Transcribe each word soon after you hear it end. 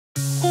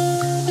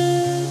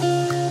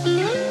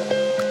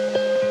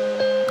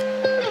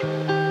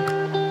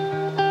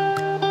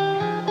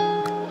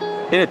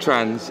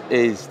InnoTrans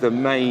is the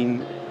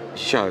main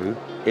show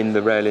in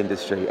the rail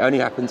industry. It only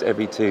happens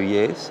every 2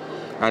 years,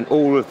 and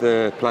all of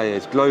the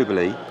players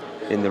globally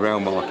in the rail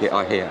market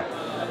are here.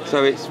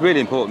 So it's really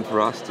important for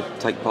us to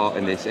take part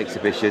in this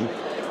exhibition,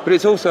 but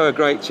it's also a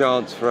great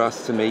chance for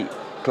us to meet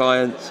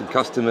clients and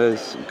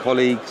customers and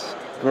colleagues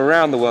from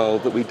around the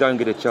world that we don't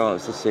get a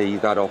chance to see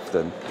that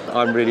often.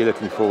 I'm really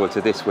looking forward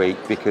to this week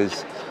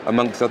because,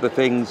 amongst other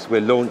things,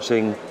 we're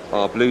launching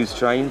our Blues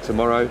train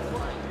tomorrow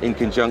in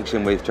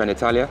conjunction with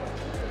Trenitalia.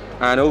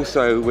 And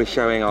also we're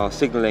showing our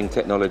signalling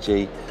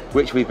technology,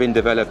 which we've been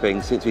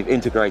developing since we've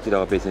integrated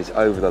our business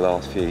over the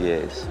last few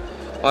years.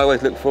 I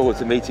always look forward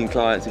to meeting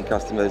clients and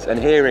customers and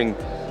hearing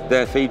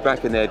their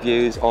feedback and their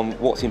views on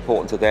what's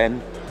important to them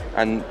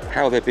and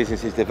how their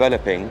business is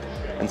developing,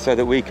 and so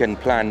that we can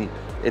plan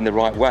in the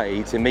right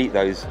way to meet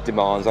those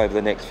demands over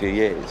the next few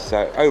years.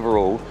 So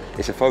overall,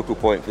 it's a focal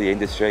point for the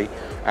industry,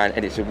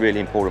 and it's a really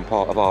important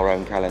part of our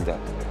own calendar.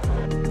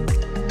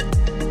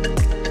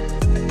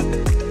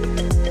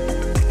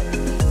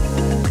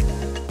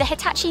 The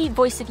Hitachi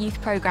Voice of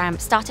Youth programme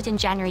started in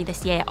January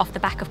this year off the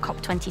back of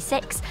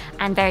COP26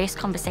 and various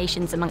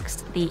conversations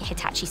amongst the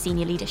Hitachi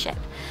senior leadership.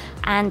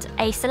 And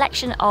a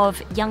selection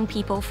of young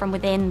people from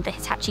within the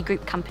Hitachi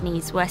group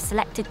companies were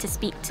selected to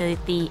speak to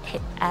the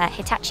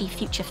Hitachi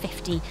Future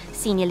 50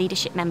 senior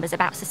leadership members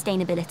about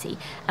sustainability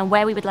and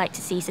where we would like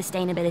to see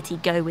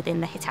sustainability go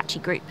within the Hitachi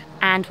group.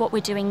 And what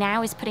we're doing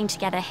now is putting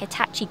together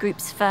Hitachi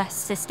Group's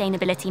first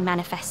sustainability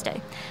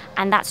manifesto.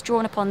 And that's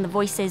drawn upon the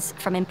voices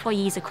from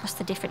employees across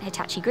the different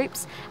Hitachi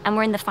groups, and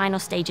we're in the final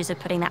stages of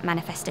putting that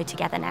manifesto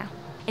together now.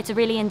 It's a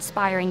really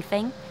inspiring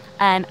thing,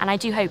 and I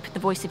do hope the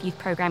Voice of Youth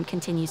programme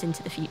continues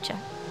into the future.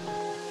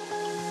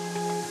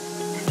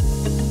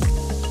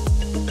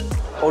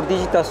 Our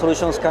digital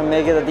solutions can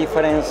make a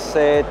difference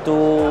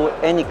to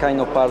any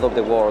kind of part of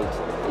the world.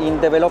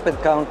 In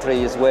developed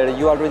countries where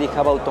you already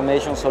have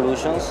automation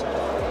solutions,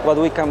 what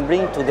we can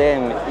bring to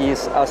them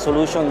is a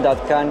solution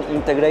that can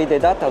integrate the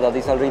data that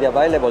is already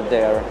available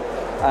there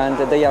and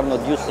they are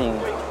not using.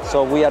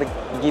 So we are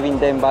giving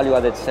them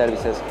value-added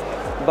services.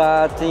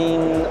 But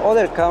in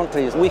other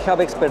countries, we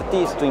have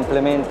expertise to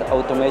implement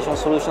automation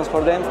solutions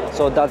for them,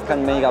 so that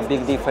can make a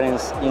big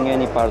difference in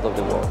any part of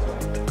the world.